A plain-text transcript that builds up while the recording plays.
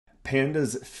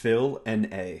Pandas Fill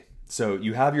NA. So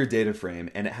you have your data frame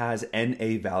and it has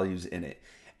NA values in it.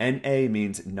 NA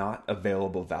means not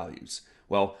available values.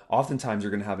 Well, oftentimes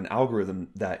you're going to have an algorithm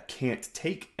that can't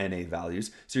take NA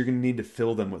values, so you're going to need to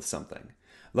fill them with something.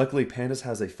 Luckily, Pandas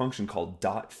has a function called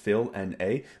 .fill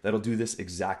NA that'll do this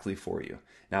exactly for you.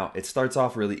 Now, it starts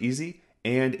off really easy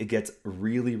and it gets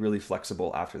really, really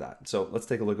flexible after that. So let's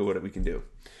take a look at what we can do.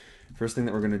 First thing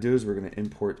that we're going to do is we're going to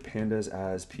import pandas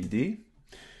as PD.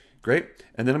 Great.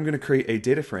 And then I'm going to create a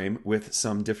data frame with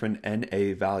some different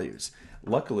NA values.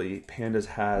 Luckily, Pandas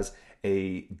has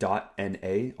a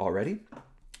 .NA already.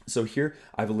 So here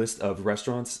I have a list of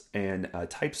restaurants and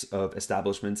types of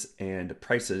establishments and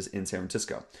prices in San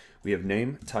Francisco. We have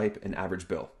name, type, and average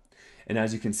bill. And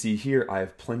as you can see here, I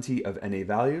have plenty of NA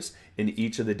values in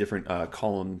each of the different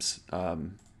columns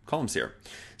here.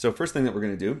 So first thing that we're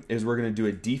going to do is we're going to do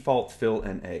a default fill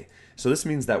NA. So this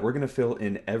means that we're going to fill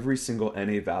in every single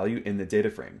NA value in the data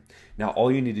frame. Now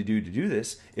all you need to do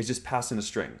this is just pass in a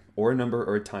string or a number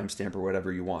or a timestamp or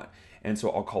whatever you want. And so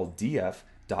I'll call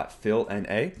df.fill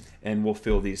NA and we'll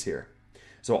fill these here.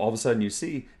 So all of a sudden you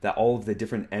see that all of the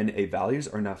different NA values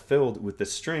are now filled with the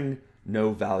string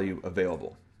no value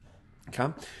available.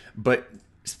 Okay? But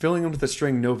filling them with a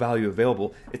string no value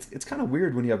available, it's kind of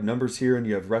weird when you have numbers here and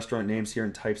you have restaurant names here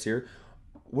and types here.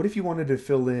 What if you wanted to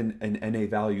fill in an NA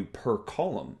value per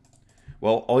column?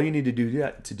 Well, all you need to do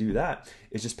that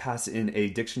is just pass in a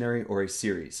dictionary or a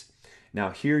series. Now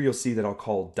here you'll see that I'll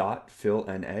call .fill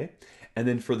NA, and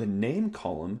then for the name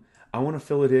column, I want to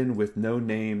fill it in with no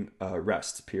name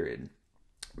rest period,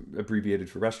 abbreviated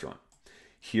for restaurant.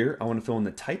 Here I want to fill in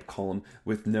the type column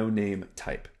with no name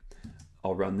type.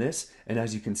 I'll run this, and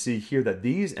as you can see here that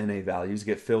these NA values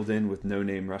get filled in with no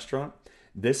name restaurant,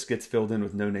 this gets filled in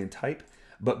with no name type,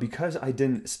 but because I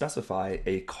didn't specify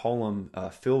a column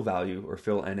fill value or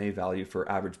fill NA value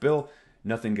for average bill,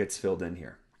 nothing gets filled in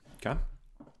here. Okay.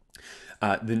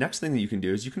 The next thing that you can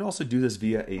do is you can also do this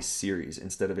via a series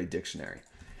instead of a dictionary.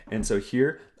 And so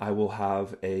here I will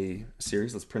have a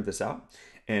series. Let's print this out.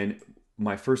 And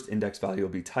my first index value will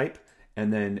be type,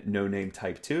 and then no name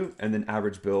type 2, and then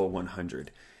average bill 100.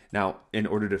 Now, in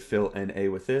order to fill NA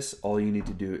with this, all you need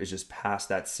to do is just pass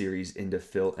that series into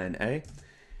fill NA.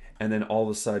 And then all of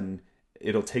a sudden,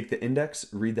 it'll take the index,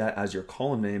 read that as your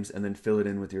column names, and then fill it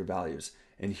in with your values.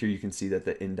 And here you can see that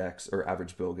the index or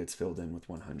average bill gets filled in with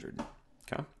 100.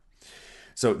 Okay.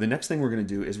 So the next thing we're going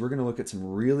to do is we're going to look at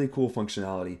some really cool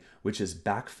functionality, which is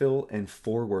backfill and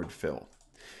forward fill.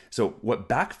 So what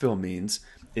backfill means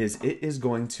is it is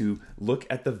going to look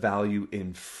at the value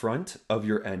in front of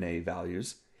your NA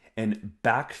values and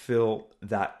backfill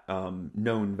that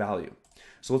known value.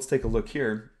 So let's take a look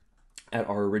here at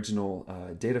our original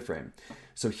data frame.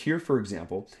 So here, for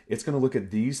example, it's going to look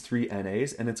at these three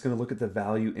NAs and it's going to look at the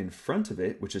value in front of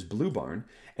it, which is blue barn,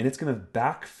 and it's going to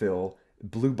backfill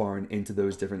blue barn into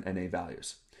those different NA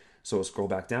values. So I'll scroll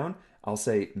back down. I'll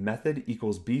say method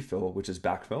equals bfill, which is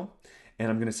backfill, and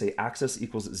I'm going to say access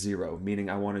equals 0, meaning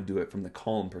I want to do it from the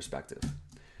column perspective.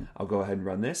 I'll go ahead and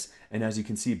run this, and as you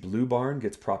can see, blue barn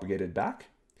gets propagated back.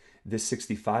 This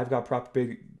 65 got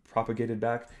propagated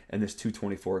back, and this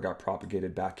 224 got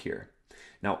propagated back here.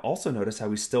 Now also notice how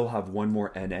we still have one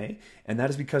more NA, and that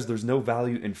is because there's no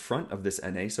value in front of this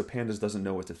NA, so Pandas doesn't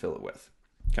know what to fill it with.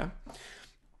 Okay.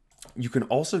 You can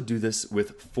also do this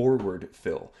with forward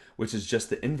fill, which is just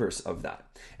the inverse of that.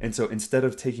 And so instead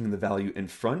of taking the value in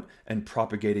front and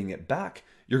propagating it back,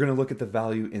 you're going to look at the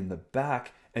value in the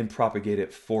back and propagate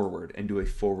it forward and do a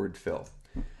forward fill.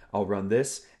 I'll run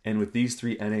this, and with these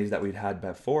three NAs that we'd had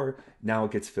before, now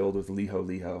it gets filled with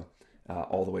liho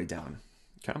all the way down.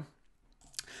 Okay.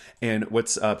 And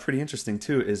what's pretty interesting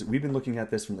too is we've been looking at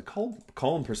this from the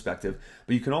column perspective,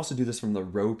 but you can also do this from the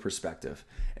row perspective.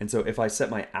 And so if I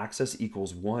set my access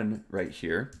equals 1 right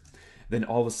here, then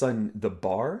all of a sudden the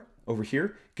bar over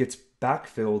here gets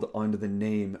backfilled onto the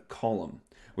name column,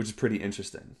 which is pretty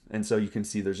interesting. And so you can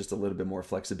see there's just a little bit more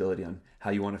flexibility on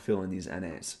how you want to fill in these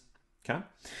NAs. Okay.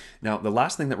 Now, the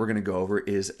last thing that we're going to go over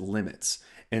is limits.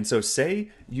 And so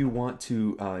say you want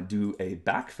to do a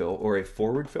backfill or a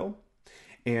forward fill,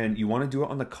 and you want to do it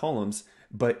on the columns,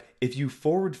 but if you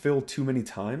forward fill too many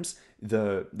times,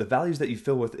 the values that you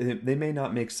fill with, they may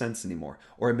not make sense anymore,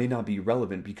 or it may not be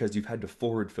relevant because you've had to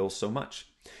forward fill so much.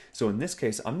 So in this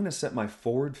case, I'm going to set my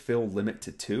forward fill limit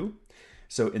to 2.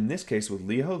 So in this case with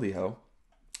liho,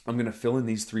 I'm going to fill in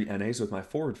these three NAs with my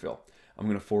forward fill. I'm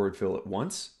going to forward fill it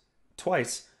once,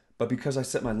 twice, but because I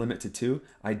set my limit to 2,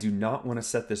 I do not want to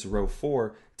set this row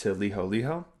 4 to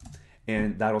liho,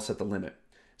 and that'll set the limit.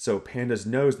 So Pandas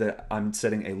knows that I'm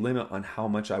setting a limit on how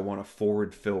much I want to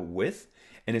forward fill with,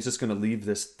 and it's just going to leave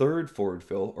this third forward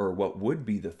fill, or what would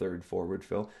be the third forward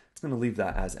fill, it's going to leave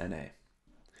that as NA.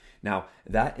 Now,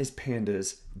 that is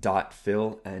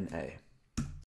Pandas.Fill NA.